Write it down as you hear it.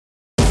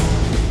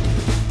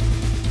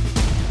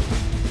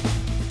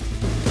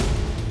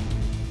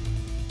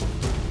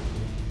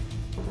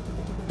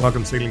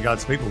Welcome to Sealing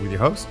God's People with your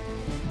host,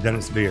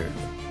 Dennis Beard.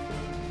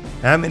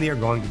 How many are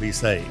going to be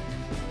saved?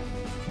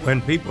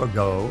 When people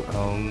go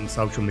on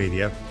social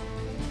media,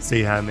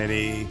 see how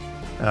many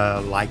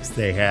likes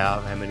they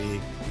have, how many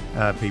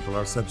people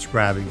are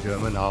subscribing to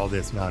them and all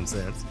this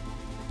nonsense,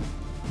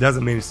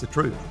 doesn't mean it's the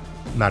truth.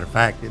 Matter of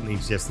fact, it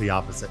means just the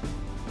opposite.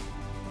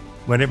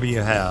 Whenever you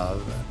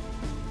have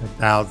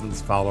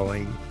thousands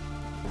following,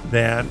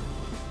 then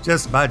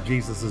just by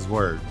Jesus'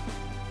 word,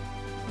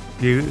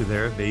 few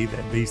there be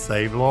that be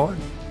saved, Lord.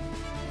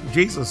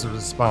 Jesus'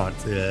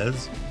 response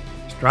is,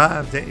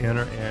 strive to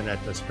enter in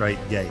at the straight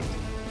gate.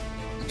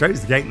 Straight is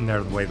the gate and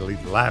narrow the way to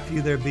lead to life.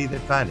 Few there be that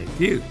find it.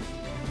 Few.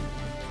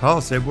 Paul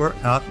said we're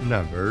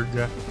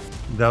outnumbered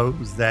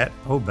those that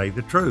obey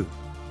the truth.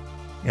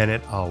 And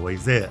it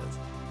always is.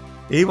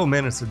 Evil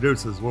men and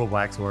seducers will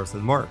wax worse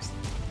and worse.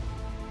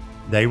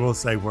 They will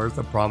say, where's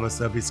the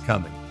promise of his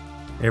coming?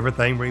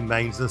 Everything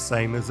remains the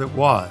same as it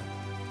was,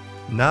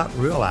 not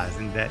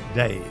realizing that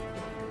day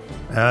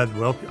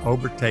will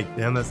overtake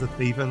them as a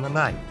thief in the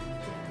night.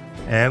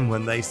 And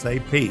when they say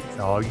peace,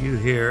 all you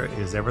hear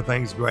is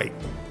everything's great.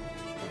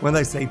 When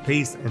they say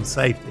peace and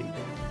safety,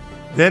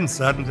 then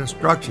sudden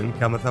destruction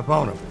cometh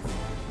upon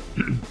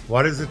them.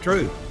 What is the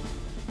truth?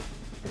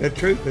 The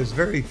truth is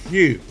very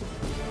few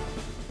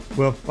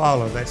will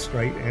follow that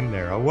straight and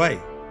narrow way.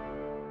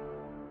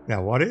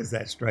 Now, what is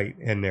that straight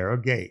and narrow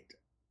gate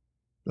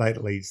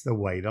that leads the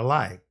way to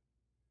life?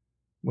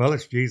 Well,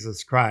 it's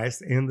Jesus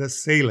Christ in the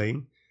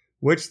sealing,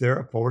 which there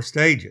are 4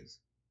 stages.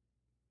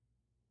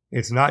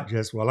 It's not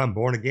just, well, I'm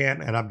born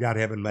again and I've got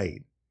heaven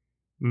made.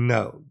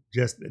 No,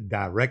 just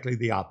directly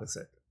the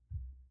opposite.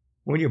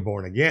 When you're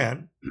born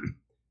again,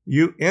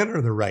 you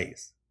enter the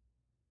race.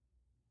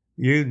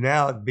 You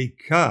now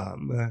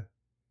become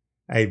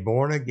a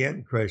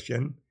born-again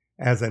Christian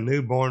as a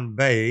newborn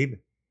babe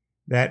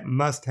that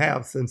must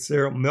have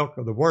sincere milk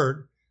of the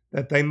word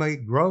that they may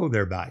grow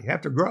thereby. You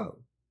have to grow.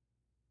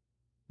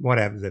 What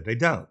happens if they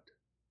don't?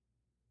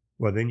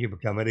 Well, then you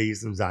become at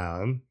ease in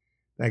Zion.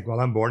 Think, well,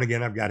 I'm born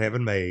again, I've got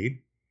heaven made.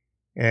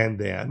 And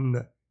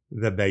then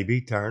the baby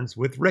turns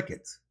with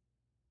rickets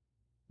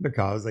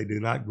because they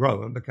do not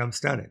grow and become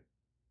stunted.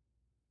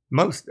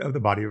 Most of the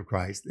body of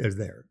Christ is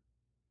there.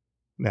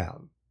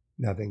 Now,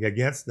 nothing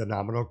against the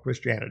nominal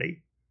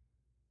Christianity,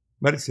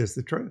 but it's just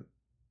the truth.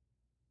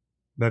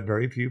 But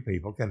very few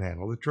people can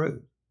handle the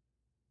truth.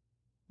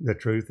 The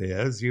truth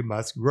is you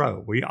must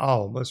grow. We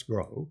all must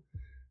grow,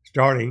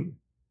 starting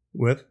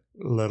with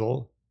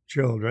little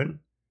children.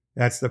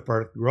 That's the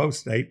first growth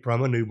state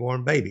from a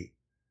newborn baby.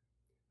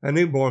 A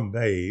newborn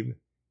babe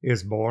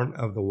is born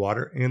of the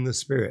water and the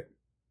Spirit.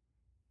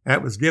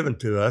 That was given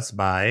to us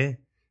by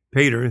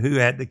Peter, who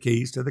had the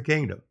keys to the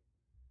kingdom.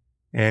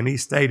 And he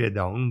stated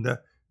on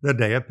the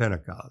day of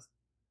Pentecost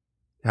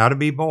how to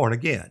be born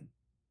again.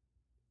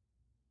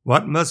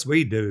 What must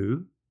we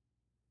do?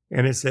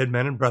 And it said,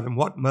 men and brethren,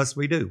 what must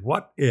we do?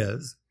 What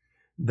is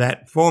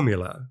that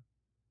formula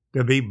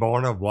to be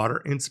born of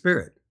water and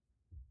Spirit?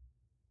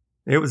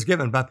 It was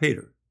given by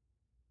Peter,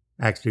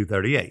 Acts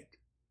 2:38.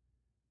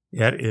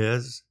 It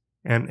is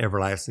an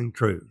everlasting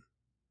truth.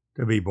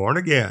 To be born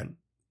again,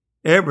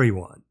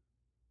 everyone,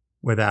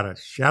 without a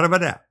shadow of a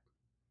doubt,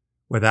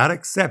 without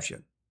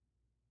exception,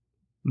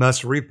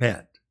 must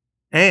repent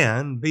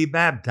and be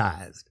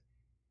baptized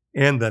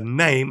in the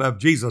name of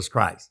Jesus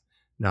Christ,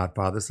 not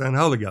Father, Son,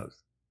 Holy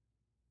Ghost.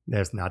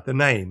 That's not the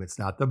name. It's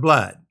not the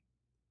blood.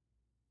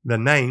 The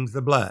name's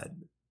the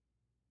blood,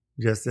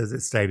 just as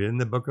it's stated in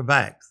the book of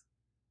Acts.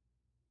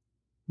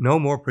 No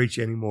more preach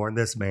anymore in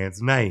this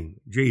man's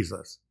name,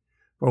 Jesus.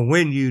 For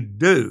when you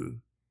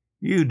do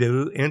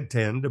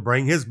intend to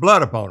bring his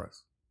blood upon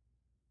us.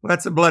 Well,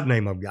 that's the blood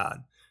name of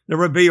God, the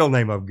revealed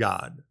name of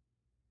God.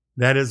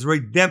 That is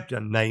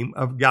redemption name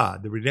of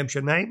God. The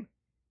redemption name?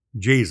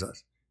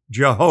 Jesus.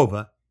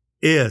 Jehovah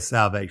is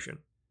salvation.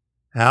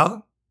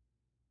 How?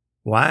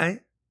 Why?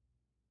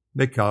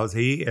 Because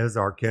he is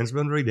our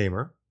kinsman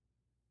redeemer,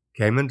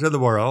 came into the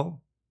world,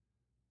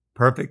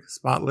 perfect,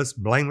 spotless,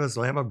 blameless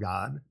Lamb of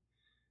God,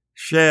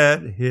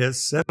 shed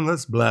his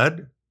sinless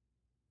blood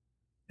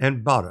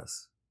and bought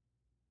us.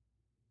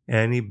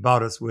 And he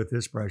bought us with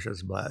his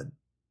precious blood.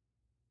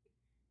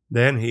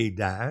 Then he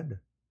died,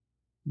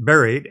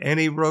 buried, and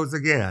he rose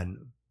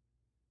again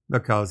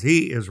because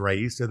he is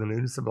raised to the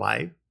newness of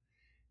life.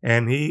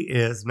 And he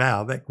is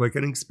now that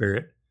quickening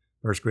spirit,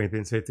 1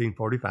 Corinthians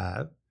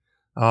 15:45.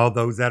 All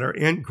those that are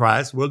in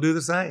Christ will do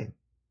the same,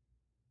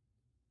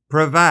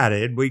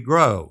 provided we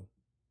grow.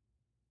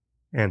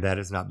 And that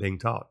is not being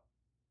taught.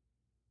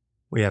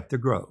 We have to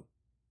grow.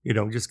 You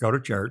don't just go to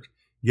church,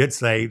 get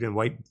saved, and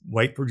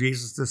wait for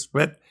Jesus to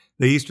split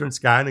the eastern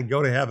sky and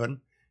go to heaven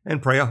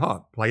and play a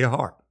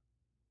harp.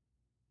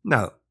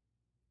 No,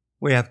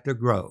 we have to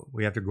grow.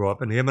 We have to grow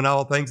up in him in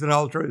all things and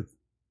all truth.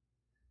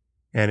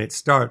 And it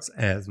starts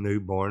as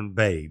newborn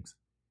babes.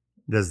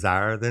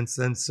 Desire the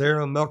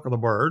sincere milk of the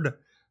word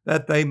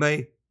that they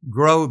may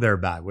grow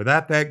thereby.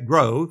 Without that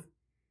growth,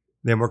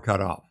 then we're cut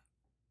off.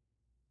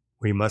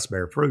 We must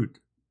bear fruit.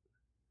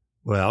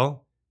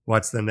 Well,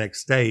 what's the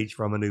next stage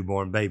from a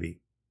newborn baby?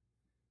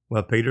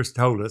 Well, Peter's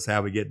told us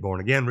how we get born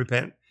again.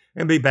 Repent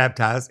and be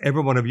baptized,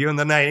 every one of you, in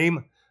the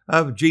name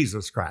of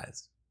Jesus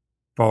Christ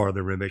for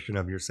the remission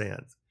of your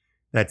sins.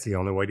 That's the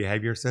only way to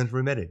have your sins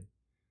remitted.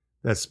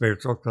 The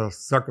spiritual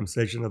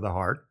circumcision of the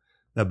heart,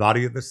 the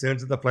body of the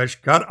sins of the flesh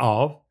cut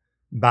off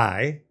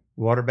by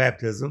water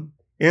baptism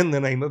in the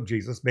name of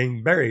Jesus,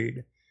 being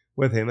buried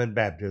with him in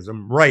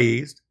baptism,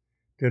 raised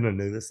to the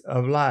newness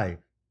of life.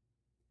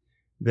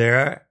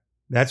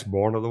 That's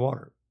born of the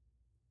water.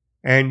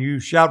 And you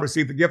shall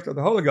receive the gift of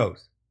the Holy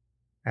Ghost.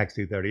 Acts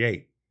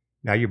 2:38.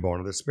 Now you're born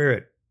of the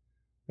Spirit.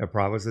 The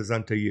promise is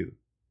unto you,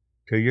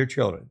 to your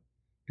children,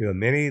 to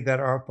many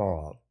that are far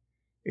off,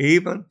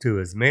 even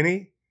to as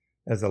many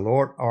as the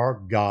Lord our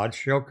God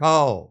shall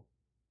call.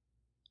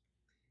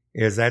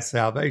 Is that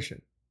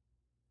salvation?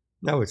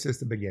 No, it's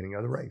just the beginning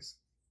of the race.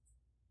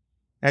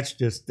 That's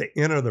just the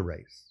end of the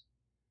race.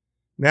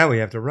 Now we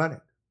have to run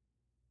it.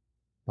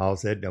 Paul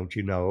said, don't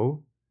you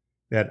know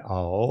that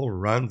all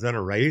runs in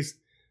a race,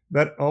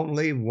 but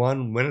only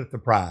one winneth the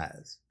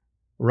prize?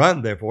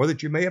 Run, therefore,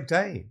 that you may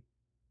obtain.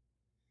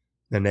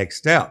 The next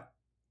step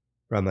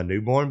from a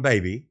newborn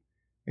baby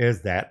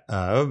is that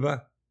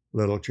of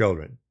little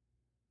children.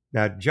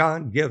 Now,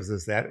 John gives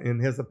us that in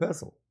his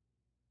epistle.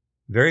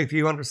 Very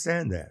few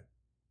understand that.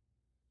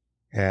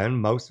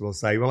 And most will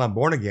say, well, I'm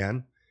born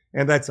again,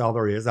 and that's all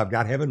there is. I've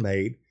got heaven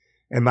made,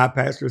 and my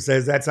pastor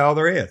says that's all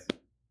there is.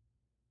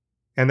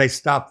 And they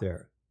stop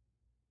there,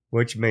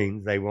 which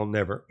means they will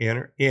never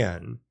enter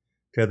in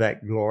to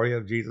that glory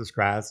of Jesus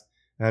Christ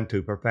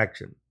unto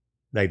perfection.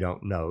 They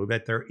don't know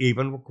that they're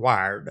even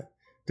required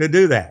to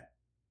do that.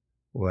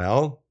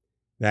 Well,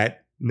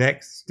 that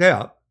next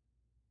step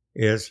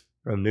is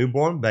from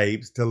newborn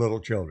babes to little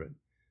children.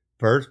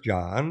 1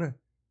 John,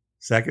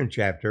 2nd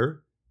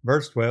chapter,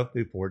 verse 12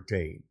 through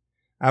 14.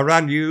 I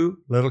write to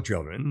you, little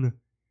children,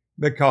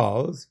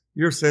 because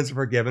your sins are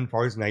forgiven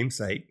for his name's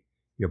sake.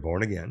 You're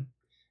born again.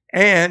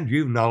 And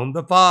you've known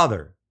the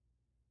Father.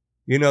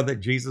 You know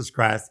that Jesus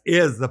Christ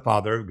is the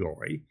Father of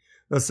glory.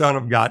 The Son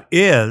of God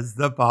is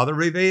the Father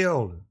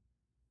revealed,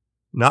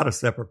 not a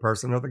separate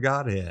person of the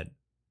Godhead.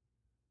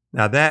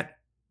 Now that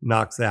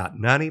knocks out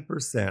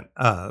 90%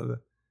 of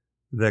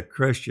the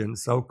Christian,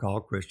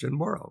 so-called Christian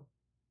world.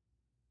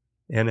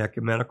 In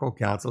ecumenical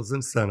councils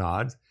and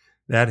synods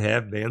that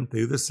have been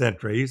through the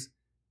centuries,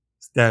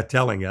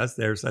 telling us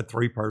there's a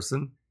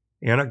three-person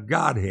in a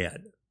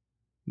Godhead,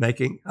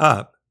 making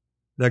up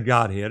the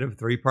Godhead of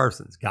three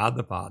persons, God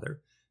the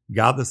Father,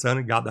 God the Son,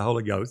 and God the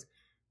Holy Ghost,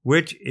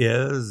 which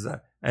is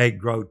a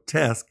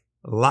grotesque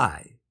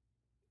lie.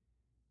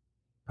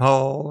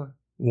 Paul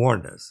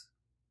warned us,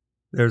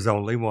 there's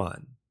only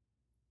one,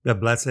 the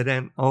blessed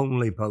and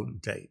only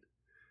potentate,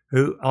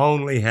 who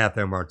only hath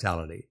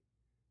immortality,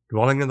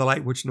 dwelling in the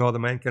light which no other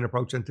man can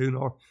approach unto,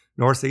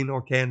 nor see,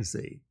 nor can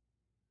see.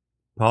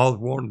 Paul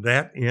warned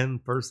that in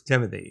 1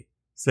 Timothy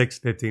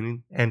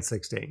 6:15 and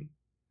 16.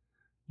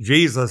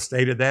 Jesus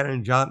stated that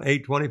in John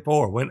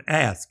 8:24 when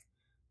asked,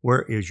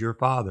 where is your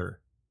Father?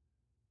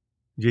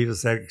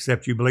 Jesus said,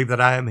 except you believe that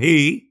I am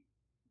he,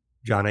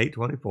 John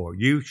 8:24,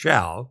 you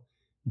shall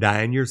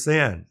die in your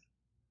sins.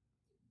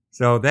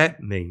 So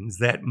that means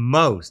that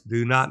most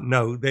do not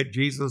know that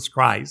Jesus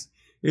Christ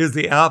is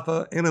the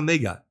Alpha and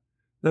Omega,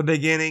 the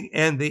beginning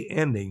and the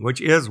ending, which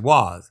is,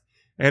 was,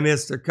 and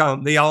is to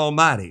come, the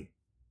Almighty.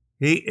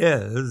 He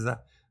is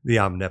the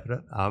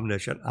omnipotent,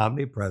 omniscient,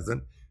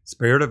 omnipresent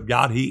Spirit of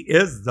God. He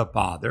is the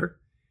Father.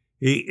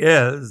 He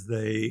is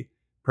the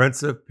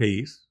Prince of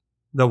Peace,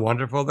 the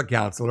Wonderful, the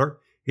Counselor.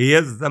 He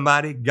is the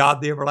mighty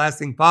God, the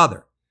everlasting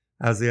Father.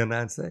 Isaiah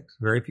 9:6.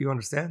 Very few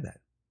understand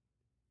that.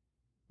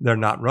 They're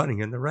not running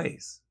in the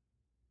race.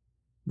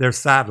 They're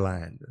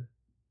sidelined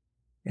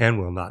and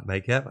will not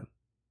make heaven.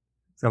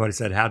 Somebody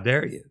said, how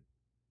dare you?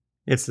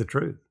 It's the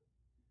truth.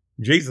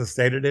 Jesus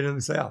stated it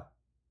himself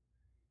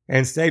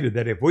and stated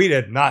that if we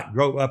did not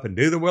grow up and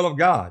do the will of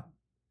God,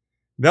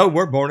 though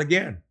we're born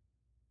again,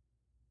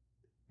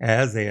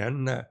 as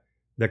in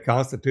the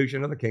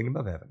constitution of the kingdom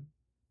of heaven,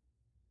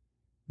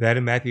 that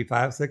in Matthew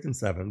 5, 6, and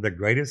 7, the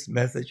greatest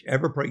message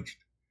ever preached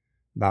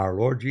by our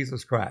Lord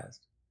Jesus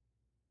Christ,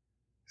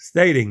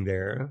 stating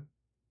there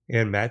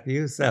in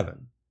Matthew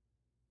 7,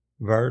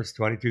 verse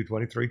 22,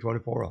 23,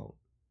 24 on,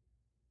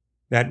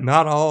 that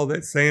not all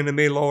that say unto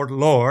me, Lord,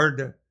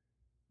 Lord,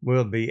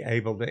 will be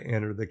able to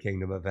enter the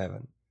kingdom of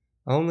heaven.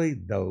 Only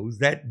those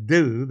that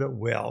do the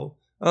will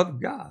of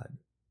God.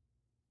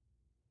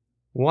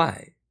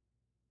 Why?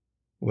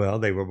 Well,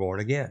 they were born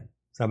again.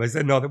 Somebody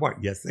said, no, they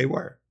weren't. Yes, they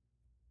were.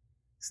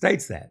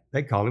 States that.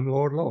 They call him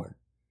Lord, Lord.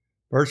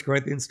 1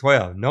 Corinthians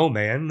 12, no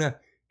man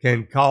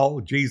can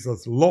call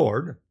Jesus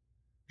Lord,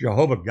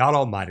 Jehovah God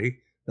Almighty,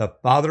 the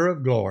Father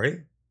of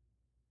glory,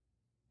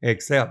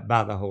 except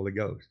by the Holy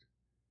Ghost.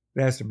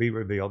 It has to be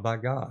revealed by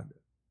God.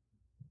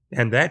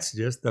 And that's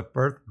just the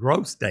first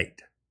growth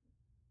state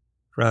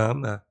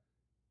from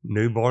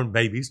newborn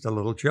babies to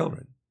little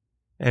children.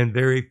 And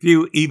very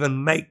few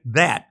even make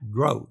that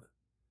growth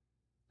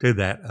to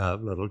that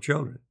of little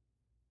children.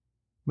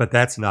 But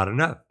that's not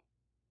enough.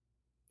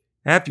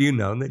 After you've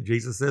known that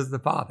Jesus is the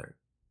Father,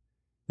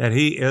 that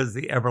he is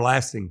the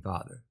everlasting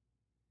Father,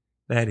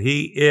 that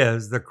he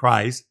is the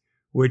Christ,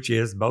 which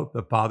is both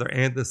the Father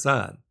and the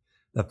Son.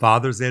 The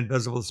Father's the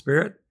invisible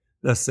Spirit.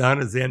 The Son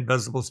is the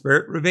invisible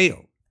Spirit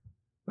revealed.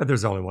 But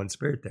there's only one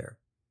Spirit there.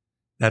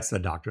 That's the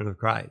doctrine of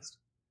Christ.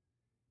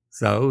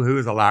 So who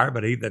is a liar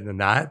but he that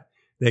denieth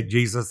that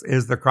Jesus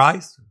is the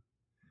Christ?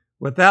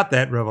 Without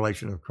that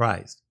revelation of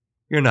Christ,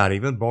 you're not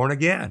even born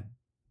again.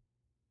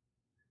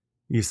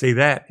 You see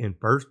that in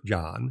 1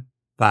 John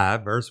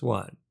 5, verse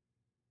 1.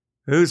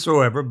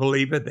 Whosoever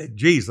believeth that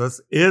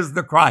Jesus is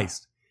the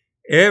Christ,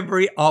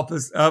 every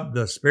office of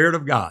the Spirit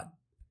of God,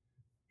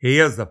 he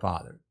is the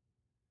Father.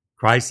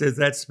 Christ is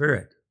that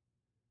Spirit.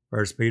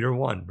 1 Peter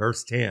 1,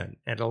 verse 10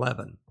 and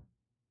 11.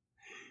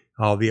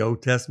 All the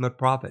Old Testament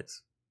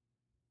prophets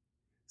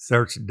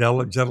searched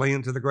diligently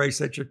into the grace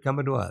that should come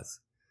unto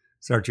us,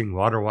 searching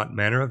what or what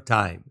manner of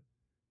time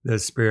the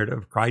Spirit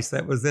of Christ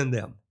that was in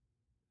them.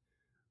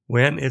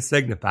 When it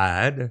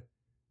signified,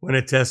 when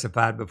it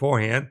testified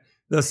beforehand,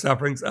 the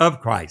sufferings of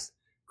Christ.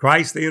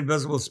 Christ, the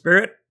invisible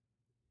Spirit,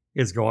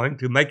 is going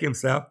to make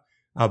himself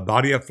a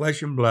body of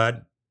flesh and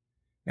blood,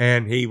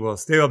 and he will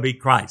still be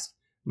Christ,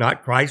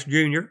 not Christ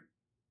Jr.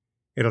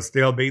 It'll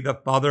still be the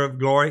Father of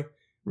glory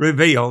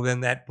revealed in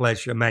that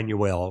flesh,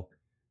 Emmanuel,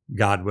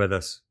 God with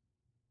us.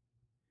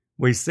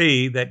 We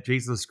see that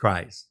Jesus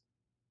Christ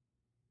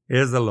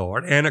is the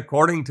Lord, and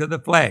according to the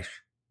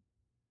flesh,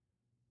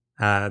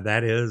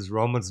 that is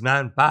Romans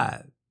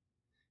 9:5.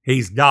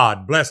 He's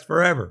God, blessed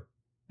forever.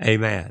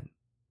 Amen.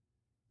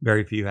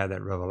 Very few have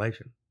that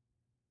revelation,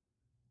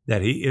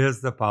 that he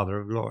is the Father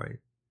of glory,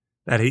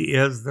 that he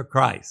is the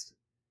Christ.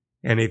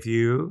 And if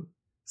you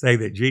say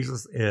that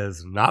Jesus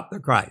is not the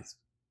Christ,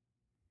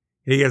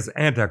 he is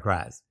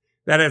Antichrist.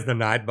 That has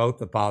denied both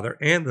the Father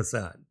and the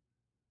Son.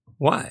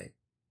 Why?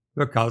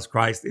 Because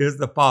Christ is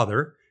the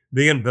Father,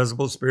 the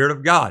invisible Spirit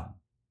of God.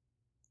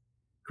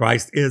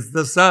 Christ is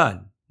the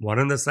Son, one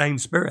and the same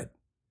Spirit,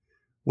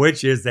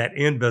 which is that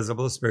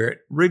invisible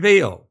Spirit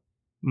revealed,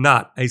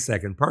 not a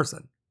second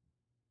person.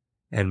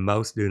 And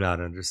most do not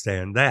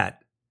understand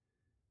that.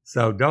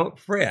 So don't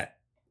fret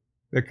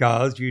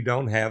because you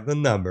don't have the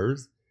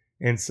numbers.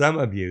 And some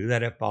of you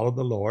that have followed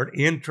the Lord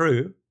in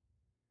truth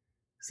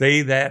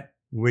see that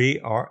we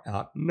are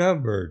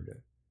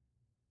outnumbered,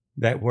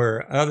 that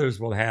where others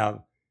will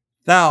have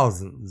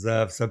thousands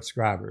of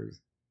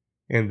subscribers,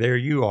 and there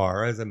you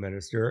are as a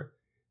minister,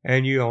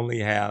 and you only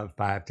have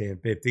 5, 10,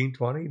 15,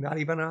 20, not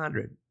even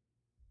 100,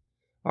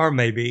 or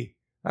maybe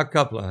a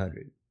couple of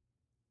hundred.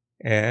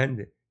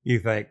 And you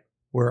think,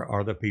 where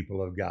are the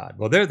people of God?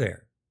 Well, they're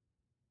there.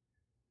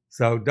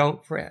 So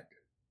don't fret.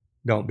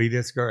 Don't be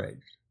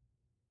discouraged.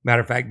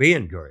 Matter of fact, be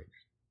encouraged.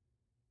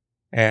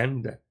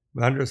 And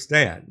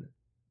understand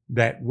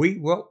that we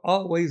will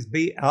always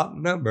be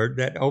outnumbered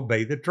that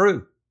obey the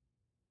truth.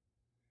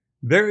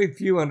 Very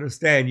few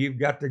understand you've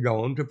got to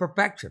go on to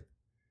perfection,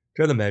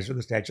 to the measure of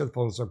the stature of the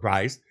fullness of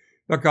Christ,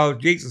 because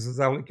Jesus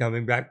is only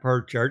coming back for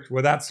a church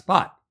without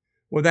spot,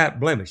 without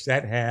blemish,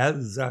 that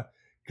has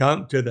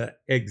come to the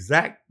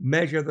exact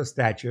measure of the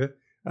stature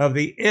of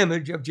the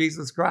image of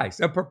Jesus Christ,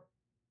 a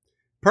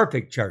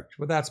perfect church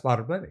without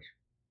spot or blemish,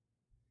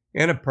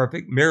 and a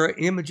perfect mirror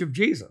image of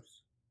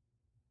Jesus.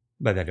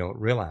 But they don't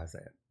realize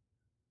that.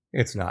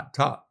 It's not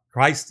taught.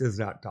 Christ is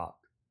not taught.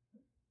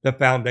 The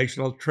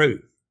foundational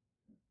truth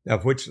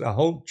of which the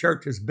whole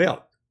church is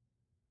built,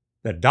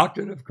 the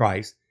doctrine of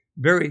Christ,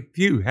 very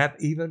few have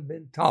even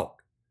been taught.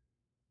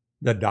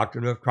 The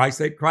doctrine of Christ,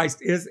 that Christ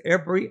is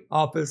every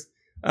office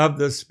of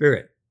the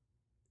Spirit.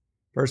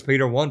 1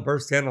 Peter 1,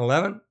 verse 10 and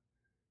 11,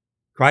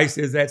 Christ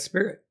is that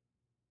Spirit.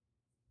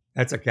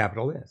 That's a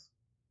capital S.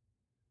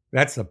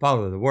 That's the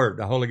Father, the Word,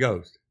 the Holy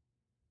Ghost,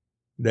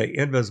 the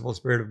invisible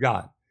Spirit of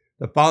God.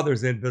 The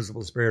Father's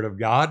invisible Spirit of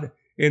God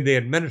in the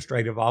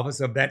administrative office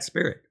of that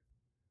Spirit.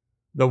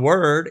 The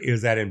Word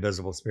is that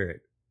invisible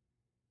Spirit,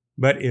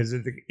 but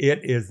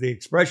it is the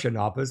expression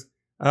office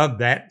of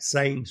that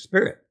same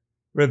Spirit,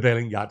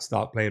 revealing God's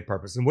thought, plan,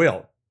 purpose, and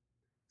will.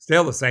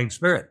 Still the same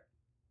Spirit.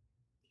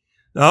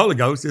 The Holy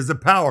Ghost is the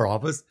power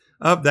office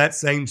of that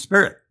same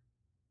Spirit.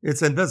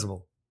 It's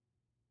invisible,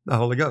 the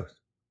Holy Ghost.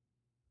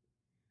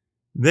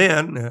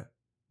 Then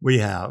we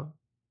have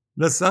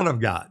the Son of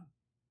God.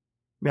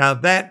 Now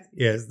that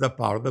is the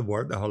Father, the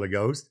Word, the Holy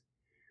Ghost,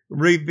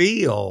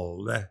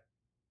 revealed,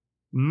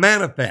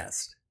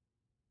 manifest,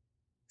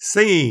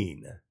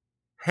 seen,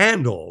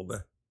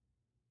 handled,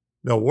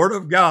 the Word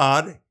of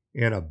God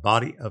in a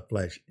body of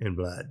flesh and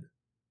blood.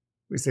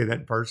 We see that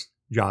in 1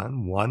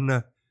 John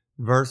 1,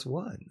 verse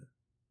 1.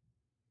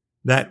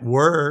 That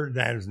Word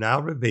that is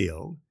now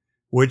revealed,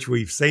 which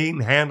we've seen,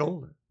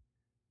 handled,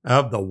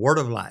 of the Word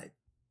of life.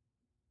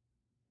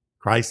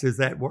 Christ is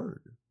that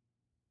Word.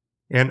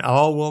 And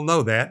all will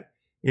know that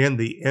in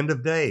the end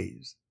of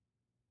days.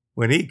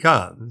 When he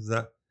comes,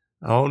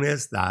 on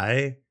his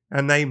thigh,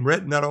 a name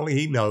written not only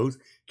he knows,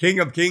 King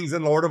of kings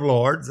and Lord of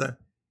lords,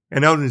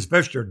 and on his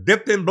vesture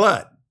dipped in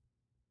blood.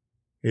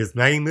 His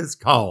name is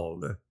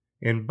called,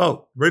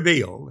 invoked,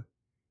 revealed,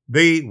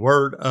 the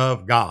Word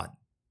of God,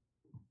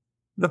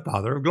 the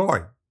Father of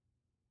glory.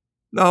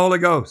 The Holy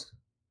Ghost.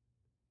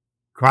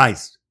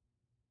 Christ.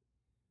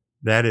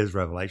 That is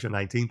Revelation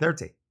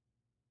 19:13.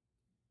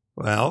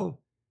 Well,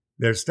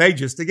 there's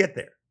stages to get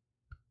there.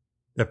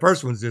 The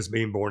first one's just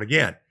being born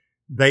again.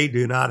 They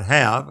do not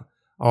have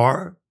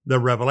the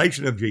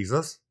revelation of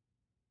Jesus,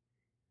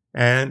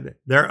 and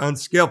they're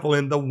unskillful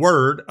in the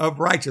word of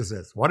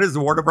righteousness. What is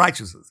the word of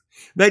righteousness?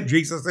 That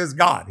Jesus is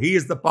God. He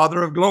is the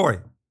Father of glory,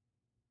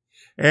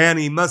 and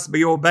he must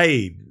be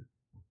obeyed.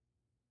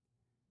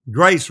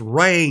 Grace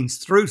reigns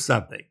through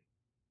something.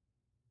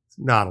 It's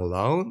not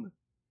alone.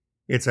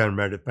 It's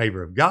unmerited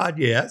favor of God,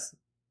 yes,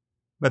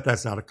 but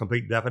that's not a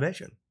complete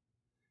definition.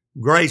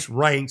 Grace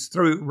reigns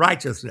through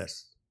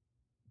righteousness.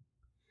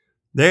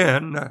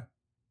 Then,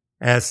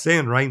 as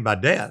sin reigned by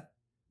death,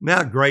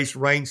 now grace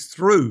reigns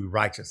through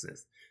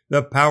righteousness.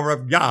 The power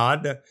of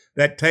God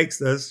that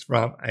takes us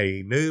from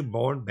a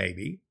newborn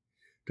baby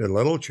to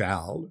little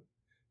child,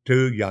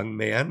 to young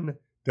men,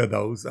 to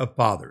those of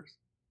fathers.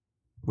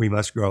 We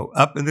must grow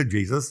up into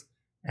Jesus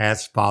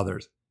as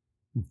fathers,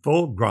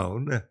 full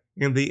grown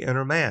in the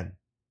inner man,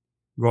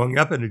 growing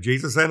up into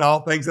Jesus in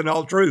all things and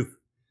all truth,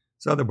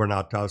 so that we're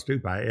not tossed to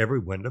by every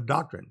wind of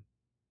doctrine.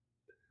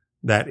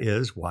 That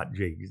is what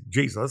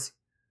Jesus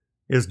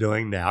is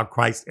doing now,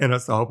 Christ in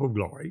us, the hope of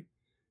glory,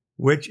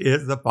 which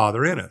is the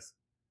Father in us.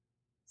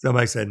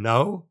 Somebody said,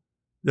 no,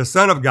 the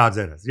Son of God's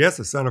in us. Yes,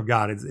 the Son of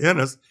God is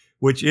in us,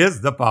 which is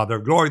the Father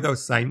of glory, the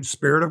same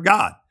Spirit of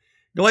God.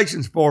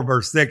 Galatians 4,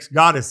 verse 6,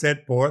 God has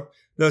sent forth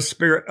the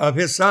Spirit of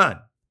his Son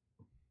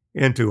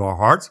into our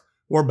hearts,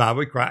 whereby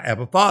we cry,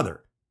 Abba,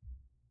 Father.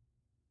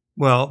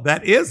 Well,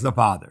 that is the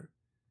Father,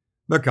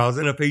 because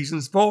in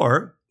Ephesians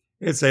 4,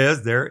 it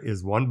says there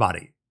is one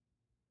body,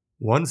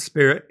 one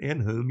Spirit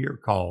in whom you're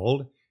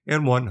called,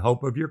 and one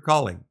hope of your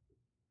calling.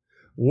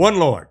 One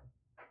Lord,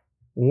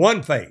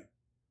 one faith,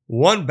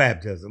 one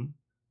baptism,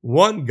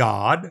 one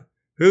God,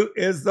 who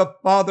is the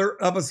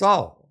Father of us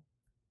all.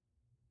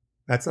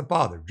 That's the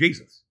Father,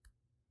 Jesus,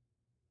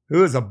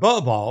 who is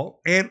above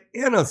all and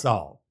in us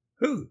all.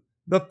 Who?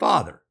 The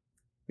Father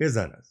is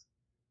in us,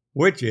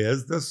 which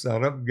is the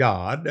Son of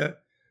God,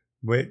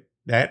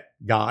 that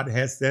God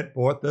has sent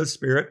forth the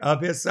Spirit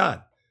of his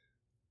Son.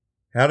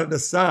 How did the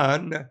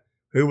Son,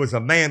 who was a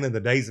man in the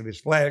days of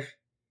his flesh,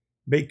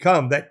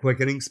 become that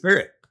quickening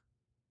Spirit?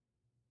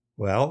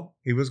 Well,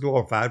 he was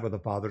glorified with the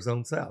Father's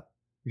own self.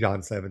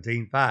 John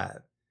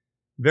 17:5.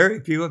 Very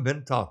few have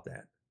been taught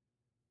that.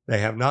 They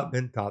have not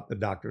been taught the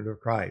doctrine of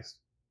Christ.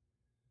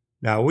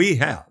 Now we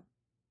have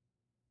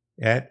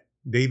at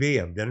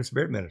DBM, Dennis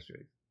Beard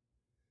Ministries.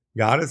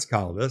 God has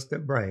called us to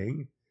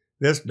bring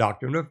this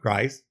doctrine of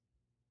Christ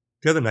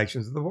to the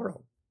nations of the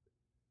world.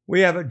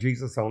 We have a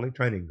Jesus-only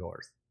training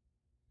course,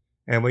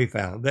 and we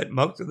found that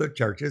most of the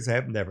churches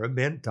have never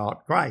been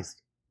taught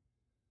Christ.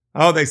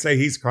 Oh, they say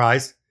he's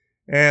Christ,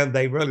 and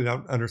they really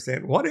don't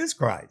understand what is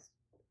Christ.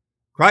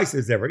 Christ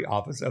is every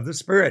office of the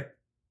Spirit.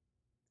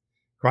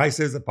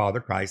 Christ is the Father.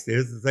 Christ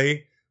is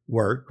the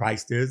Word.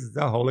 Christ is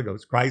the Holy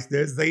Ghost. Christ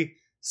is the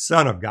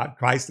Son of God.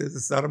 Christ is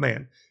the Son of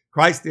Man.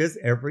 Christ is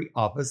every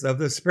office of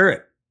the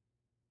Spirit.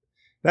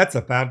 That's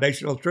a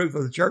foundational truth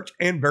of the church,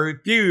 and very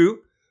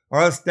few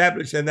are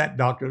established in that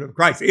doctrine of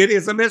Christ. It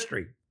is a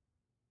mystery.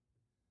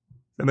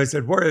 Somebody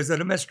said, where is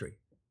it a mystery?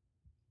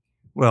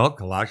 Well,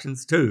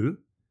 Colossians 2,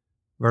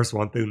 verse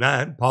 1 through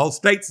 9, Paul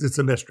states it's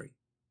a mystery.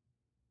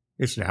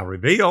 It's now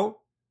revealed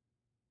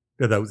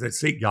to those that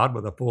seek God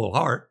with a full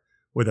heart,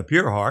 with a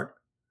pure heart.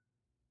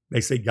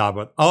 They seek God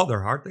with all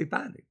their heart, they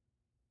find him.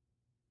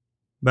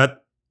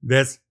 But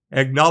this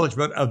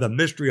acknowledgement of the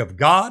mystery of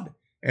God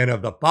and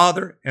of the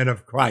Father and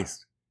of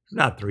Christ. There's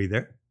not three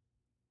there.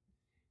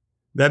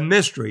 The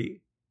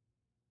mystery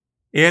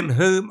in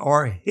whom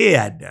are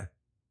hid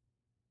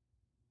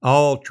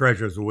all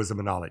treasures of wisdom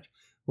and knowledge.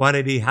 Why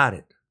did he hide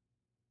it?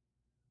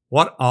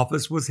 What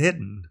office was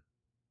hidden?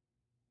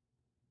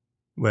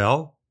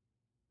 Well,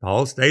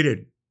 Paul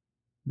stated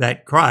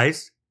that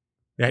Christ,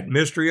 that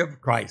mystery of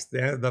Christ,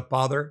 the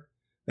Father,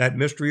 that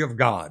mystery of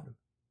God,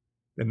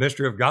 the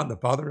mystery of God, the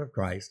Father of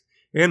Christ,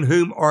 in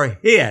whom are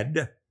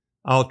hid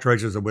all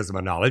treasures of wisdom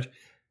and knowledge.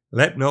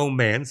 Let no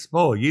man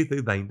spoil you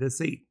through vain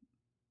deceit,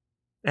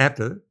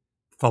 after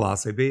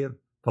philosophy of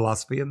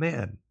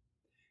men,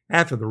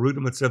 after the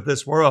rudiments of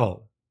this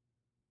world,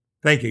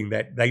 thinking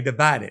that they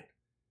divide it.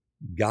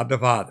 God the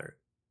Father,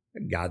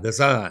 God the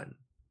Son,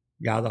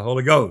 God the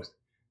Holy Ghost.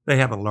 They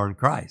haven't learned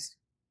Christ.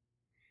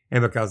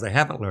 And because they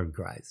haven't learned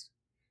Christ,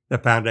 the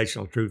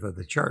foundational truth of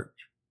the church,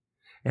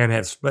 and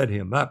have split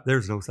him up,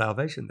 there's no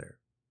salvation there.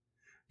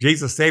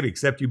 Jesus said,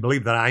 except you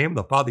believe that I am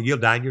the Father, you'll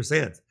die in your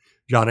sins.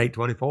 John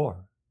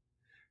 8:24.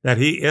 That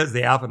he is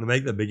the Alpha and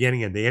Omega, the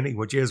beginning and the ending,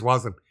 which is,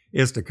 was, and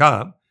is to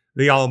come,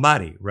 the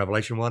Almighty.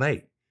 Revelation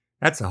 1:8.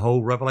 That's the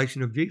whole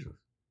revelation of Jesus.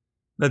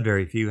 But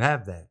very few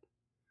have that.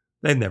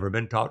 They've never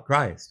been taught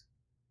Christ.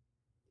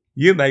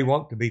 You may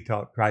want to be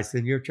taught Christ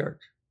in your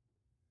church,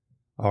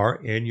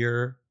 or in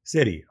your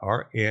city,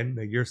 or in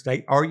your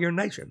state, or your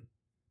nation.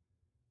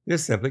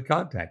 Just simply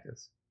contact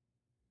us.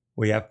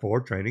 We have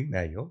 4 training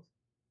manuals.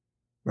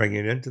 Bring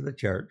it into the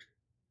church,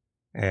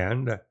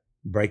 and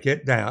break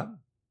it down,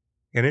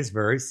 and it's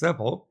very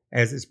simple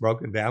as it's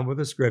broken down with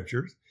the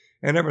scriptures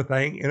and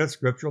everything in a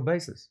scriptural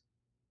basis.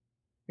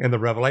 And the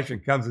revelation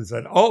comes and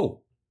said,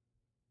 oh,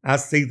 I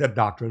see the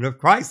doctrine of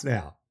Christ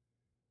now.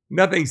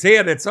 Nothing's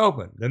hid, it's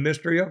open. The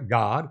mystery of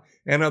God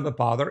and of the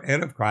Father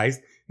and of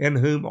Christ, in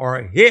whom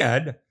are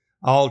hid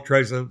all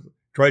treasures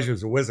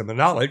of wisdom and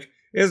knowledge,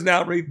 is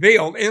now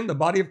revealed in the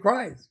body of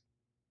Christ.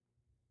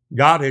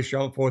 God has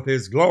shown forth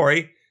his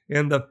glory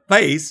in the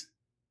face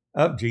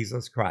of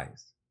Jesus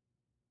Christ.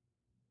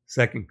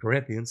 2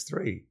 Corinthians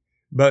 3.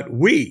 But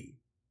we,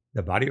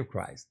 the body of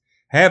Christ,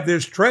 have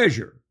this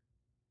treasure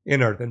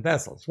in earthen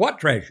vessels. What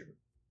treasure?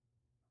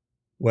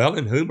 Well,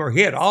 in whom are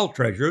hid all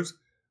treasures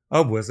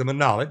of wisdom and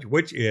knowledge,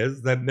 which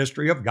is the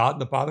mystery of God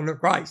and the Father and of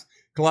Christ.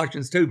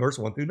 Colossians 2, verse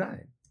 1 through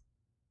 9.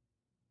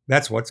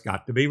 That's what's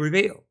got to be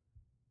revealed.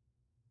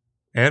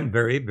 And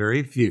very,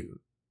 very few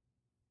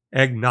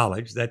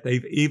acknowledge that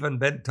they've even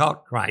been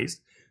taught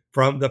Christ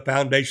from the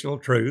foundational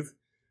truth,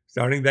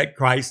 starting that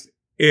Christ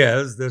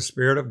is the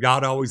Spirit of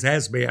God, always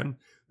has been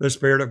the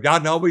Spirit of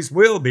God, and always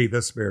will be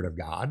the Spirit of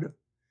God,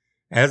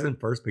 as in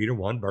 1 Peter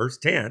 1, verse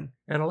 10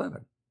 and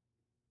 11.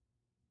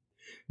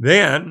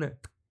 Then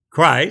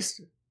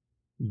Christ,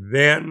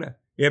 then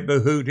it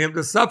behooved him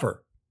to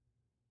suffer.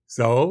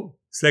 So,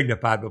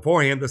 signified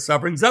beforehand the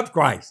sufferings of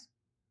Christ.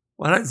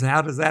 Well,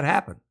 how does that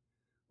happen?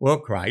 Well,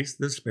 Christ,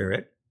 the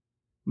Spirit,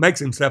 makes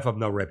himself of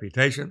no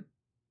reputation,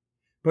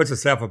 puts a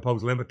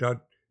self-imposed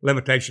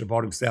limitation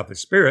upon himself as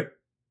Spirit,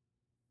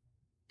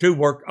 to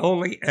work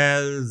only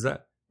as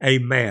a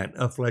man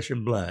of flesh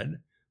and blood,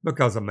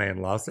 because a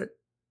man lost it.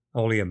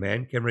 Only a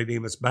man can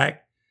redeem us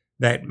back.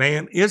 That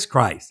man is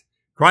Christ.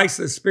 Christ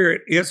the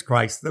Spirit is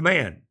Christ the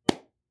man.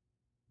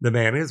 The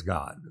man is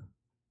God.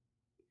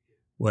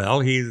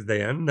 Well, he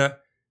then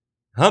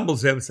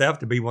humbles himself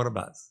to be one of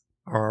us,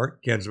 our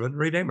kinsman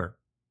redeemer.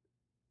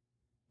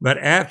 But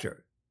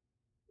after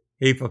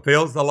he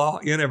fulfills the law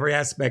in every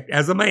aspect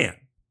as a man,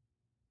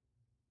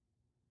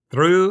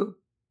 through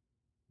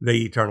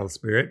the eternal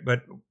Spirit,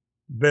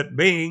 but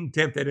being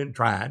tempted and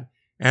tried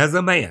as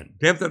a man,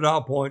 tempted at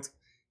all points,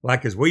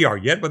 like as we are,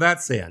 yet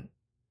without sin,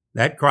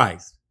 that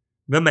Christ,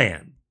 the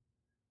man,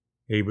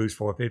 Hebrews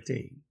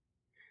 4:15.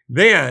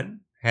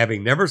 Then,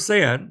 having never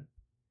sinned,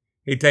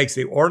 he takes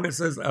the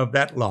ordinances of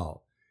that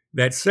law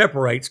that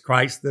separates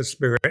Christ the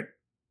Spirit,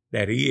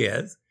 that he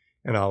is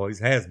and always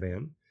has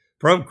been,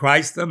 from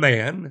Christ the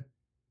man,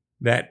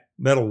 that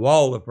middle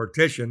wall of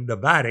partition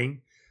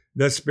dividing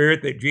the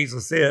Spirit that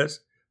Jesus is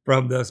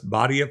from this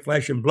body of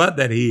flesh and blood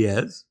that he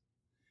is,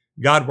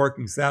 God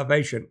working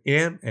salvation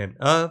in and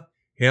of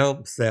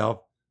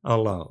himself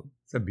alone.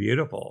 It's a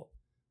beautiful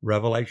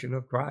revelation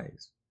of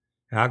Christ,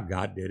 how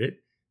God did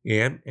it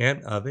in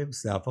and of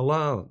himself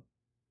alone.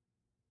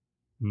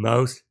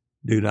 Most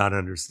do not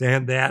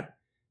understand that,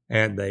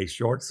 and they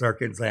short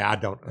circuit and say, I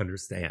don't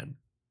understand.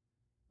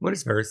 Well,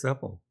 it's very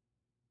simple.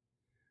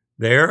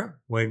 There,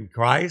 when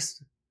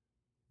Christ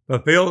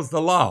fulfills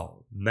the law,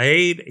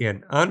 made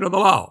in under the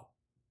law,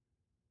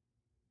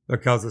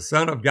 because the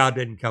Son of God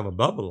didn't come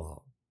above the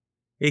law,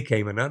 he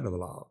came in under the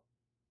law.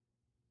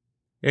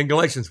 In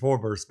Galatians 4,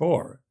 verse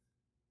 4,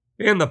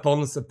 in the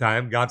fullness of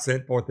time, God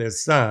sent forth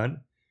his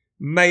Son,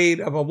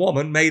 made of a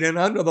woman, made in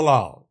under the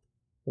law.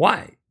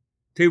 Why?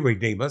 To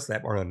redeem us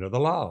that were under the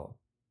law.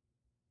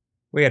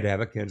 We had to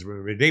have a kinsman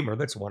redeemer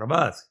that's one of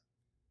us.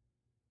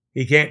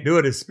 He can't do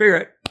it as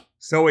Spirit,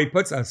 so he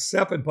puts a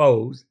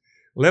self-imposed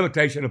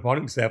limitation upon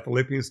himself,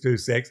 Philippians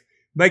 2:6,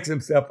 makes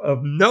himself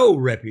of no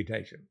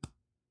reputation,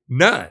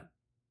 none,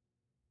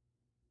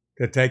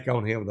 to take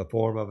on him the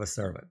form of a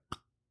servant,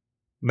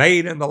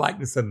 made in the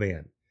likeness of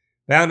men,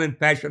 found in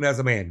fashion as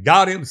a man,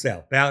 God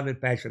himself found in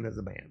fashion as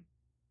a man,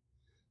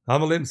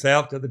 humbled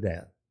himself to the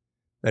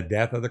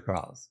death of the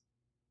cross.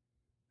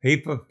 He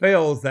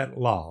fulfills that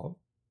law,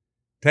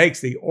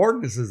 takes the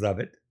ordinances of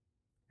it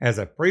as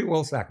a free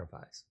will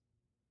sacrifice,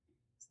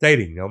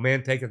 stating, no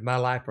man taketh my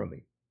life from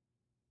me.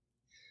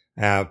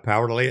 I have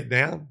power to lay it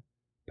down,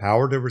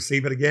 power to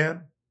receive it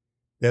again.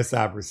 This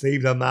I've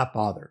received of my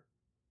Father.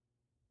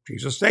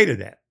 Jesus stated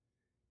that.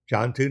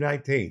 John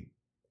 2:19.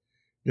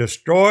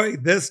 Destroy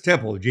this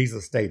temple,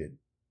 Jesus stated,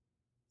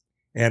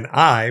 and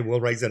I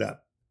will raise it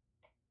up.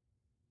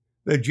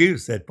 The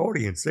Jews said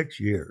 46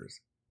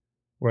 years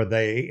were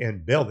they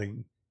in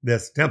building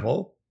this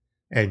temple,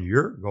 and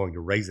you're going to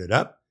raise it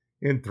up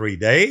in 3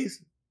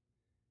 days?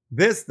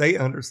 This they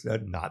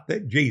understood not,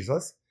 that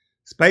Jesus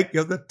spake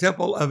of the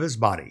temple of his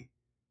body.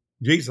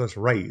 Jesus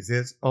raised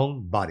his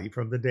own body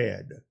from the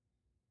dead.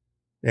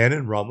 And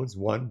in Romans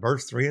 1,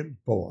 verse 3 and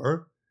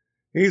 4,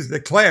 he's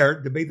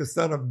declared to be the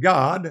Son of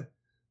God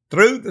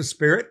through the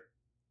Spirit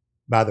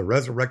by the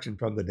resurrection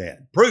from the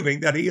dead, proving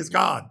that he is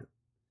God.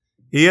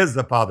 He is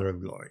the Father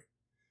of glory.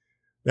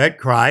 That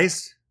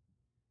Christ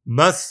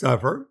must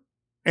suffer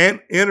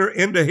and enter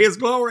into his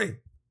glory.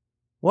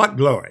 What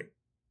glory?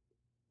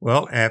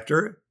 Well,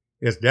 after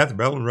his death,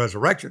 burial, and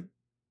resurrection,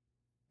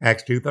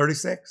 Acts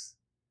 2:36.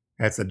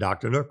 That's the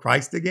doctrine of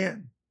Christ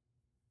again.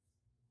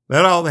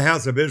 Let all the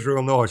house of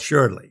Israel know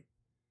assuredly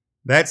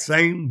that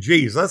same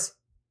Jesus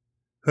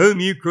whom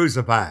you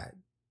crucified.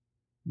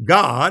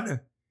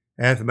 God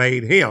hath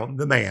made him,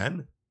 the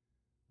man,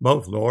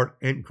 both Lord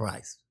and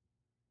Christ.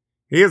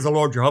 He is the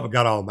Lord Jehovah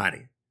God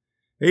Almighty.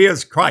 He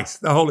is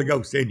Christ, the Holy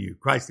Ghost in you,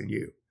 Christ in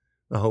you,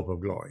 the hope of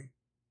glory.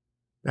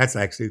 That's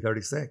Acts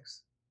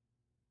 2:36.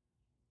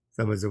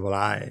 Someone said, well,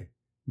 I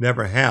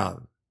never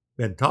have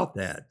been taught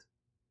that.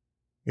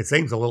 It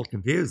seems a little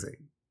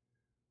confusing.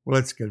 Well,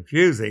 it's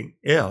confusing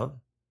if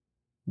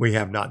we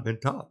have not been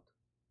taught.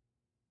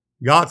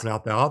 God's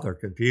not the author of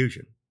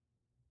confusion.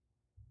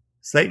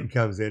 Satan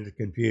comes in to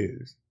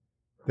confuse,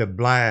 to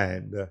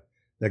blind.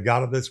 The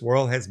God of this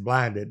world has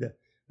blinded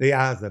the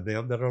eyes of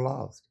them that are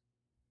lost.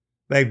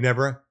 They've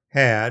never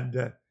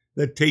had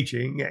the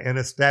teaching and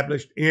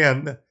established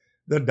in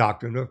the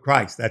doctrine of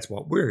Christ. That's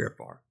what we're here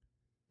for,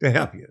 to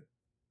help you,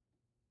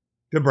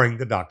 to bring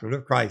the doctrine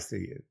of Christ to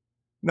you.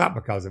 Not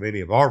because of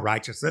any of our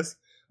righteousness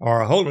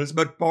or our holiness,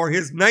 but for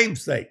his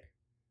name's sake.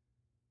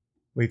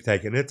 We've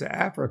taken it to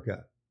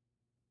Africa.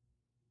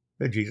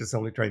 The Jesus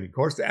Only Training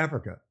Course to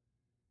Africa.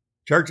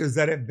 Churches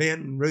that have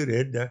been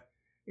rooted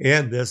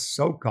in this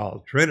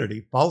so-called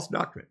Trinity false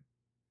doctrine,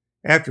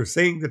 after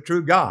seeing the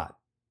true God,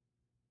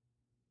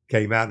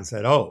 came out and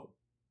said, oh,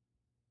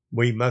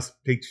 we must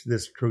teach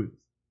this truth.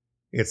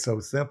 It's so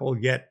simple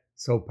yet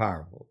so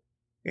powerful.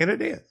 And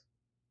it is.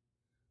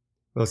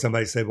 Well,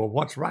 somebody said, well,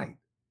 what's right?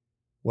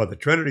 Well, the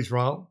Trinity's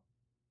wrong.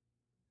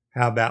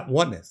 How about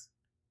oneness?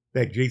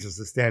 That Jesus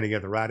is standing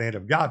at the right hand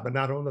of God, but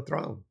not on the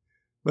throne,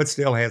 but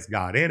still has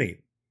God in him,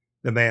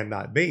 the man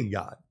not being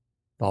God.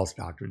 False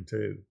doctrine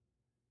too.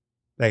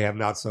 They have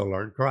not so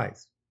learned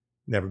Christ.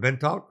 Never been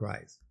taught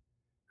Christ.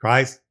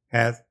 Christ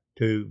has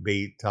to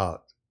be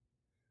taught.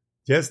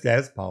 Just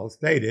as Paul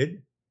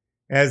stated,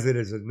 as it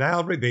is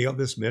now revealed,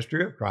 this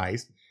mystery of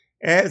Christ,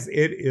 as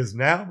it is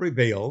now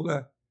revealed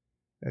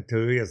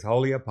to his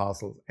holy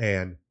apostles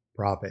and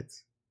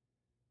prophets.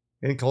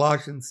 In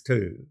Colossians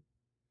 2,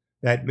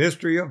 that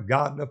mystery of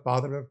God the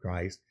Father of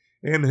Christ,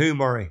 in whom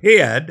are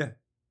hid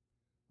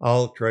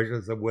all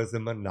treasures of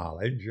wisdom and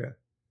knowledge,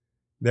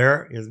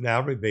 there is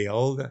now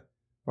revealed,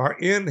 for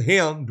in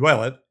him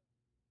dwelleth,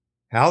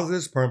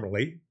 houses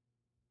permanently,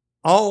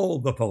 all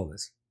the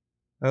fullness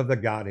of the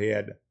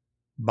Godhead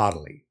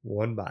bodily,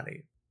 one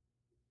body.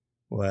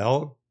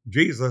 Well,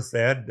 Jesus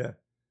said,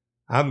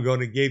 I'm going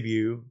to give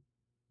you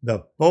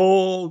the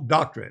full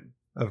doctrine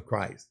of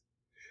Christ.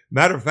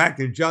 Matter of fact,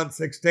 in John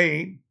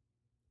 16,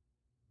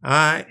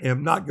 I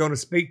am not going to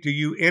speak to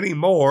you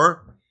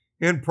anymore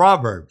in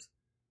Proverbs.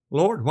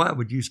 Lord, why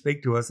would you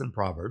speak to us in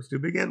Proverbs to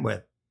begin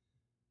with?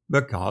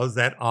 Because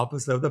that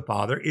office of the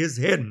Father is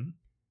hidden,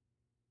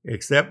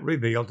 except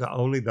revealed to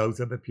only those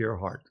of a pure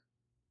heart.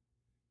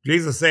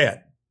 Jesus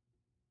said,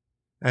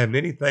 I have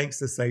many things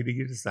to say to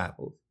you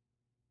disciples,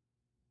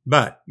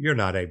 but you're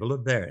not able to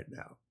bear it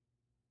now.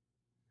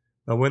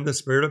 But when the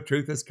Spirit of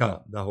truth has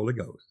come, the Holy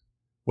Ghost,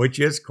 which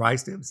is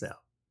Christ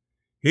himself,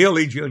 he'll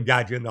lead you and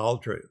guide you into all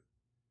truth.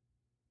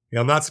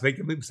 He'll not speak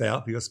of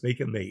himself, he'll speak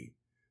of me.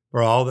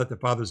 For all that the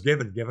Father's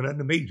given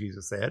unto me,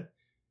 Jesus said.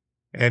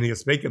 And he'll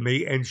speak of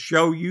me and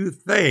show you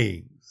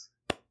things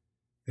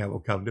that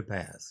will come to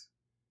pass.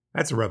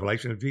 That's a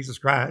revelation of Jesus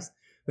Christ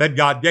that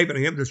God gave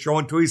unto him to show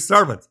unto his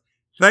servants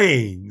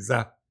things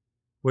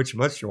which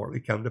must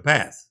shortly come to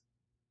pass.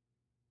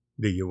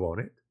 Do you want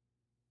it?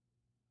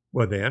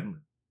 Well,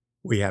 then,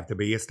 we have to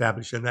be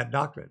established in that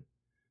doctrine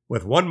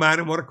with one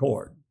mind and one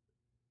accord.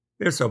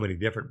 There's so many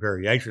different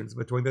variations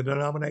between the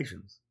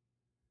denominations.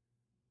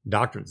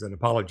 Doctrines and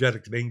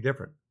apologetics being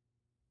different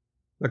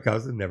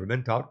because they've never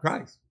been taught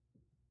Christ.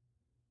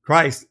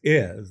 Christ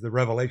is the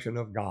revelation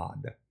of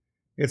God.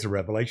 It's a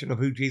revelation of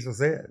who Jesus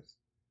is,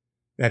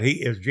 that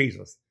he is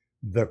Jesus,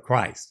 the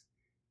Christ.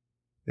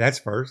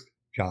 That's 1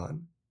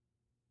 John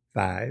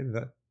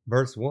 5,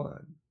 verse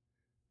 1.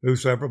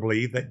 Whosoever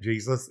believes that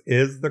Jesus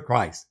is the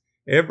Christ,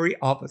 every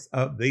office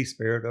of the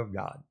Spirit of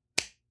God,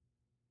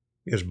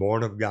 is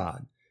born of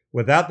God.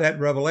 Without that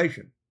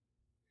revelation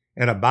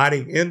and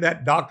abiding in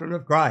that doctrine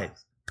of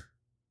Christ,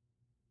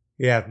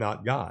 he hath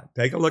not God.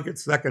 Take a look at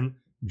 2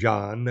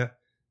 John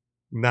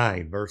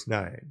 9, verse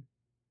 9.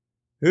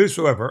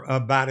 Whosoever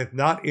abideth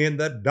not in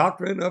the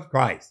doctrine of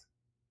Christ,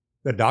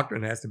 the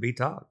doctrine has to be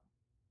taught,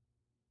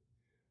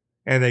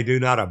 and they do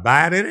not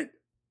abide in it,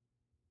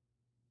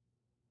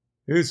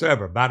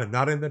 whosoever abideth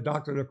not in the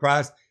doctrine of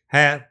Christ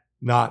hath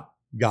not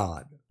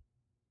God.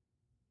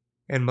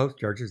 And most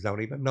churches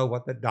don't even know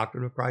what the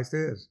doctrine of Christ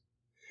is.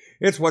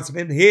 It's what's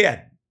been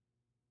hid.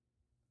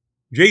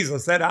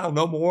 Jesus said, I'll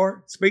no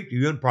more speak to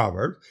you in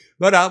Proverbs,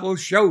 but I will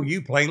show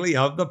you plainly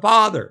of the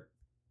Father.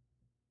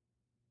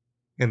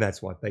 And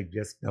that's what they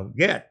just don't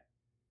get.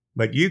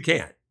 But you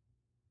can't.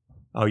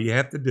 All you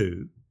have to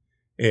do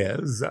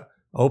is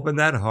open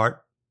that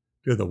heart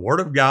to the Word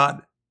of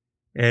God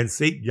and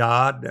seek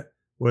God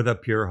with a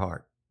pure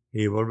heart.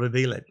 He will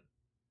reveal it.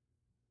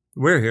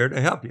 We're here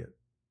to help you.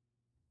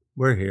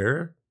 We're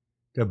here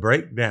to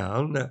break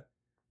down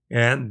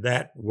and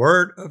that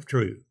word of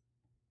truth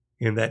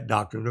in that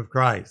doctrine of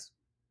Christ.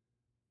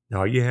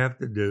 All you have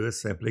to do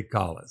is simply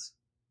call us.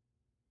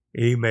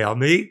 email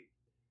me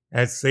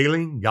at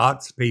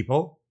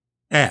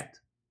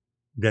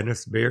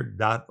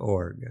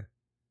sealinggodspeople@dennisbeard.org.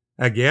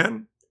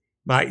 Again,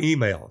 my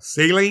email,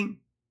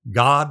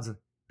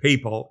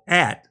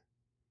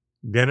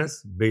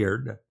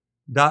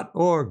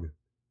 sealinggodspeople@dennisbeard.org.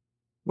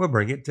 We'll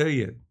bring it to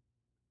you.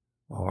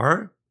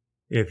 Or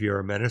if you're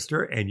a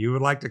minister and you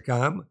would like to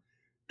come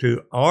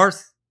to our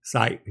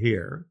site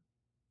here,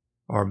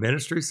 our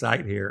ministry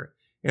site here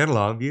in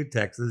Longview,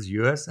 Texas,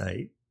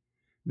 USA,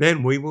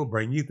 then we will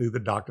bring you through the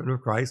doctrine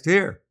of Christ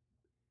here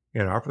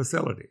in our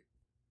facility.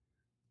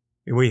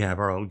 And we have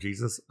our own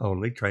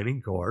Jesus-only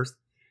training course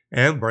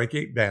and break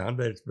it down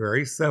that it's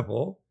very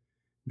simple,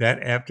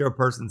 that after a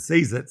person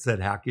sees it, said,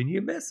 how can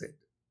you miss it?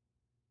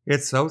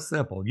 It's so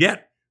simple,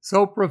 yet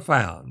so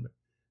profound,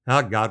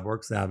 how God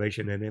works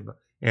salvation in him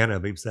and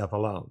of himself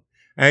alone.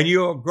 And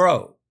you'll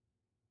grow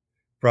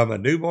from a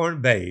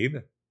newborn babe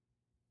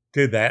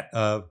to that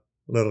of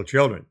little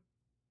children.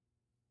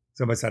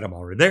 Somebody said, I'm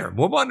already there.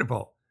 Well,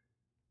 wonderful.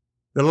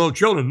 The little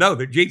children know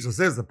that Jesus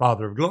is the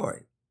Father of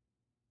glory,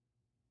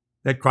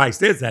 that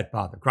Christ is that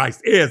Father.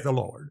 Christ is the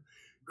Lord.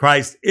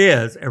 Christ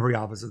is every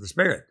office of the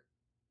Spirit.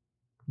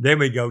 Then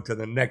we go to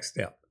the next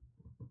step.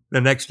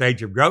 The next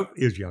stage of growth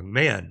is young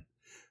men.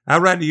 I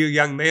write to you,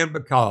 young men,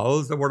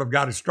 because the Word of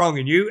God is strong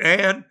in you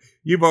and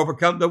you've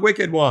overcome the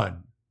wicked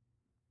one.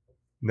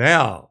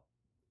 Now,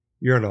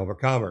 you're an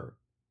overcomer.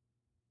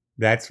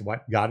 That's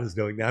what God is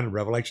doing now in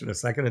Revelation, the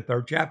 2nd and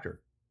 3rd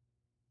chapter.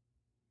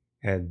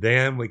 And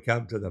then we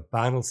come to the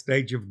final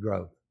stage of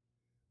growth.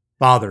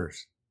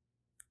 Fathers.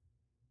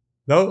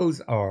 Those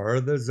are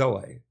the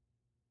Zoe.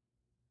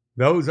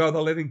 Those are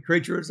the living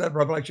creatures of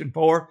Revelation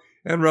 4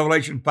 and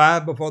Revelation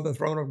 5 before the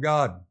throne of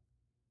God.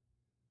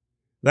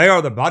 They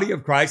are the body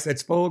of Christ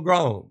that's full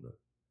grown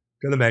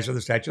to the measure of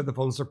the stature of the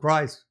fullness of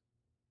Christ.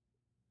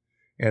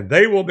 And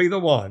they will be the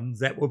ones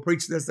that will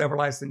preach this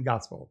everlasting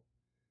gospel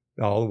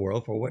to all the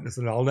world for witness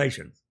in all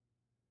nations.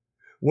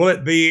 Will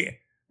it be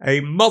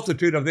a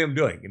multitude of them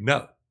doing it?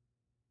 No.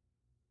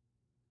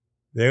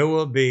 There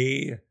will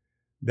be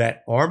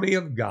that army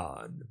of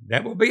God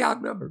that will be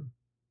outnumbered.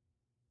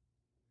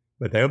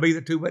 But they'll be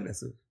the two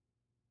witnesses.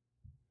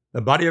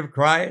 The body of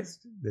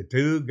Christ, the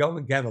two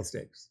golden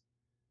candlesticks,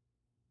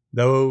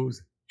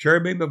 those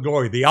cherubim of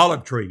glory, the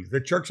olive trees, the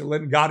church of the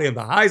living God in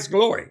the highest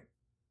glory.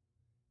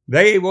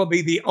 They will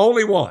be the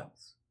only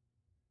ones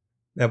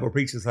that will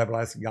preach this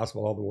everlasting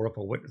gospel to all the world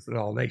for witness in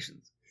all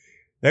nations.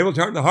 They will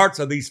turn the hearts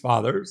of these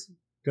fathers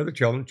to the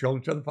children,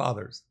 children to the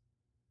fathers,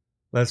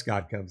 lest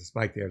God comes to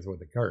smite the earth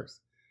with a curse.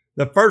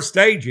 The first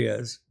stage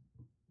is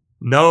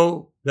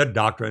know the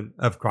doctrine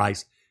of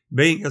Christ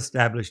being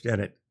established in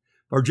it.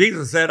 For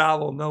Jesus said, I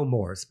will no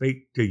more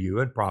speak to you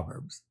in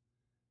Proverbs,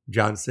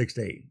 John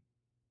 16.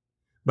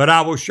 But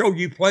I will show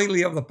you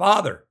plainly of the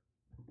Father.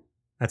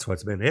 That's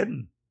what's been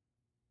hidden.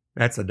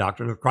 That's the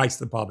doctrine of Christ,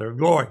 the Father of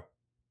glory.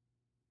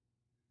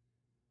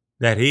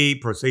 That he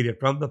proceeded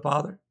from the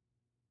Father,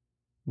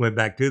 went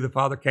back to the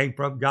Father, came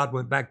from God,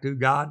 went back to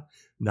God,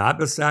 not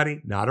beside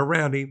him, not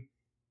around him,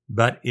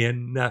 but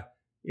in the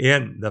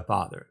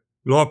Father.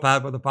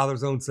 Glorified by the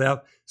Father's own self,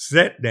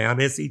 sat down,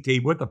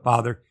 S-E-T, with the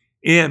Father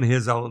in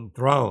his own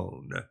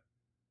throne.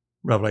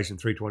 Revelation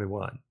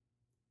 3:21.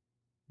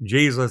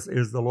 Jesus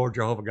is the Lord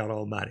Jehovah God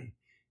Almighty.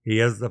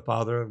 He is the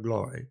Father of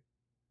glory.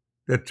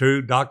 The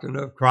true doctrine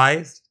of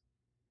Christ,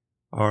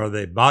 or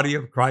the body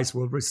of Christ,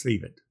 will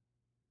receive it.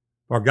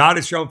 For God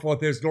has shown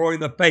forth his glory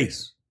in the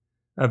face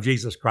of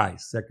Jesus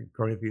Christ, 2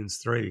 Corinthians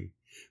 3.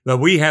 But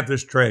we have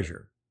this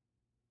treasure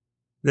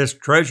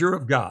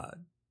of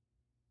God,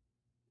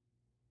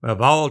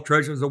 of all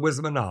treasures of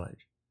wisdom and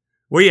knowledge.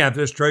 We have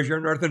this treasure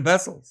in earthen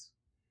vessels,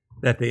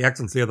 that the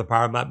excellency of the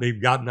power might be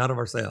gotten out of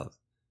ourselves.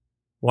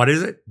 What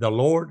is it? The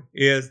Lord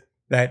is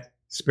that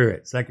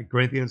Spirit, 2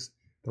 Corinthians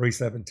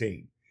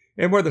 3:17.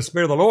 And where the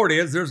Spirit of the Lord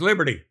is, there's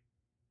liberty.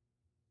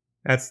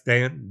 That's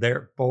stand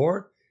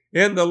therefore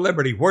in the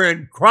liberty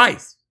wherein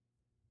Christ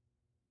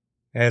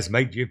has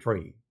made you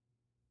free.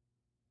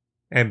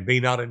 And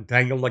be not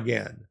entangled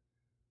again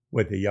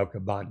with the yoke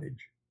of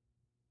bondage.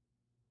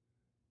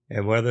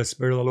 And where the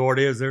Spirit of the Lord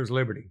is, there's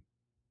liberty.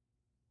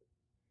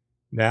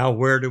 Now,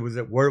 where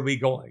are we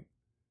going?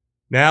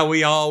 Now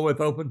we all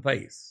with open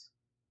face.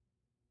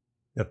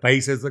 The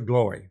face is the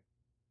glory.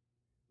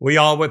 We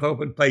all with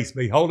open face,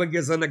 beholding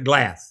as in a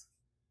glass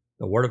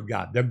the Word of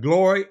God. The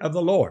glory of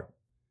the Lord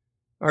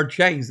are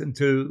changed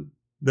into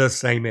the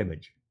same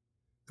image,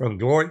 from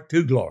glory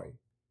to glory,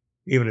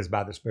 even as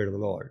by the Spirit of the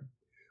Lord.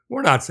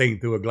 We're not seeing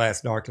through a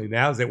glass darkly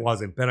now as it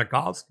was in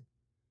Pentecost.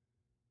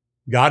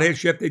 God has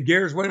shifted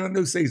gears. We're in a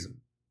new season.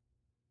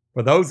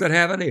 For those that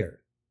have an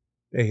ear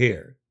to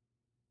hear,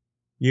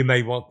 you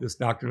may want this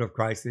doctrine of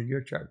Christ in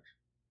your church.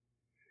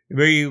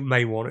 You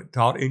may want it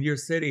taught in your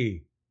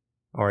city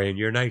or in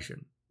your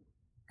nation.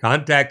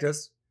 Contact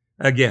us.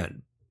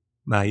 Again,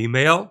 my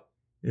email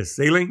is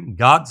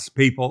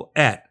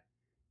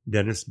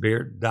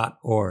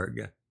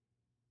sealinggodspeople@dennisbeard.org.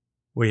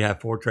 We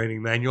have 4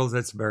 training manuals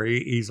that's very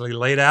easily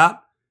laid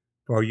out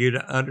for you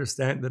to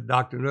understand the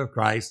doctrine of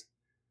Christ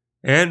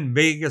and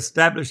being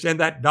established in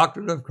that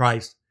doctrine of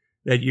Christ,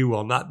 that you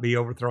will not be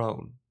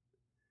overthrown.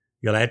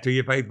 You'll add to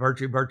your faith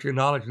virtue, virtue,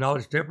 knowledge,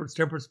 knowledge, temperance,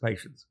 temperance,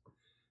 patience.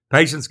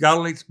 Patience,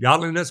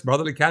 godliness,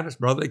 brotherly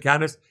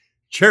kindness,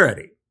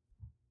 charity.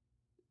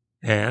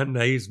 And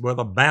these will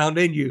abound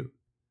in you,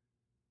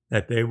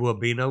 that there will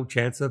be no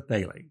chance of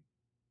failing,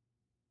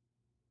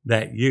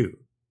 that you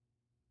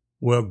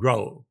will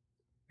grow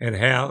and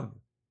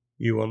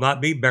you will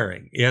not be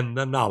bearing in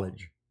the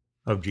knowledge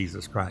of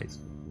Jesus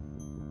Christ.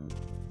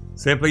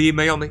 Simply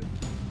email me,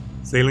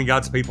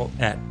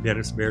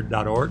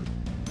 sealinggodspeople@dennisbeard.org.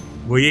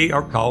 We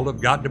are called of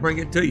God to bring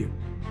it to you.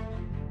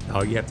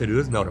 All you have to do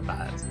is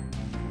notify us.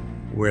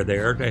 We're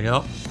there to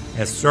help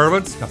as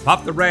servants to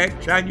pop the rag,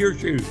 shine your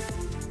shoes.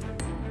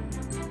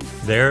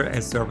 There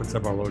as servants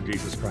of our Lord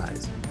Jesus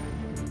Christ.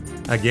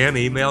 Again,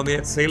 email me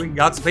at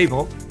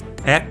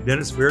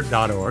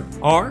sealinggodspeople@dennisbeard.org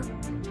or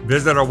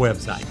visit our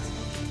website,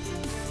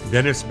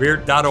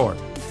 dennisbeard.org,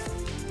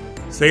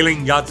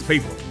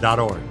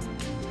 sealinggodspeople.org,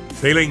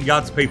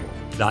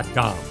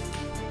 sealinggodspeople.com,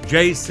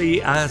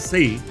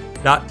 jcic.tv,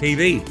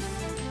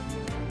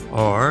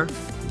 or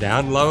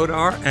download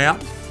our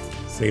app,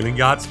 Sealing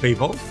God's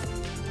People,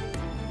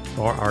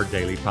 for our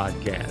daily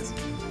podcast.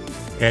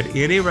 At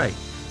any rate,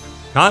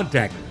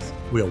 contact us.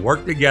 We'll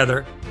work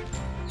together.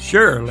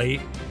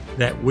 Surely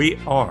that we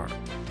are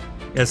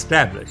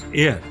established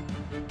in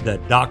the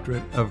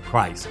doctrine of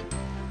Christ.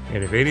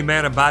 And if any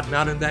man abide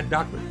not in that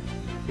doctrine,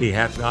 he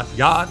hath not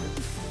God.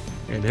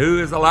 And who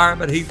is a liar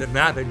but he that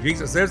denieth that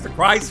Jesus is the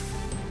Christ?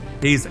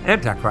 He's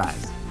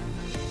Antichrist,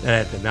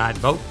 that hath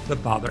denied both the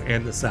Father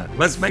and the Son.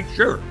 Let's make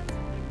sure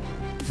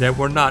that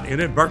we're not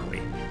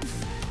inadvertently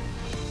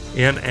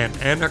in an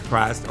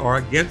Antichrist or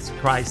against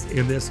Christ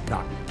in this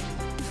doctrine,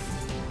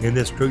 in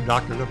this true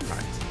doctrine of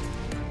Christ,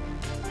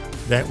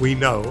 that we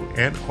know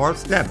and are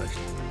established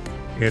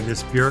in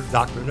this pure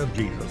doctrine of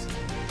Jesus,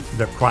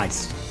 the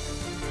Christ,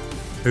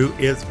 who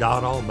is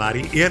God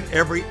Almighty in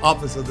every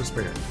office of the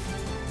Spirit.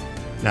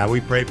 Now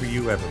we pray for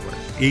you everywhere,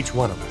 each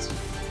one of us,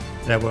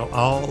 that we'll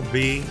all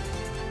be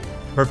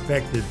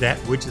perfected that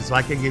which is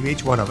lacking in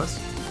each one of us,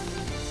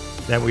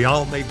 that we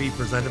all may be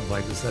presented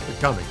blameless at the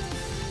coming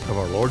of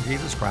our Lord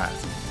Jesus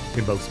Christ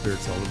in both spirit,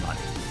 soul, and body.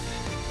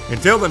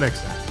 Until the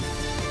next time,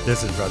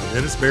 this is Brother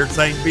Dennis Beard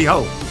saying,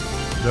 behold,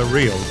 the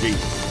real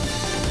Jesus.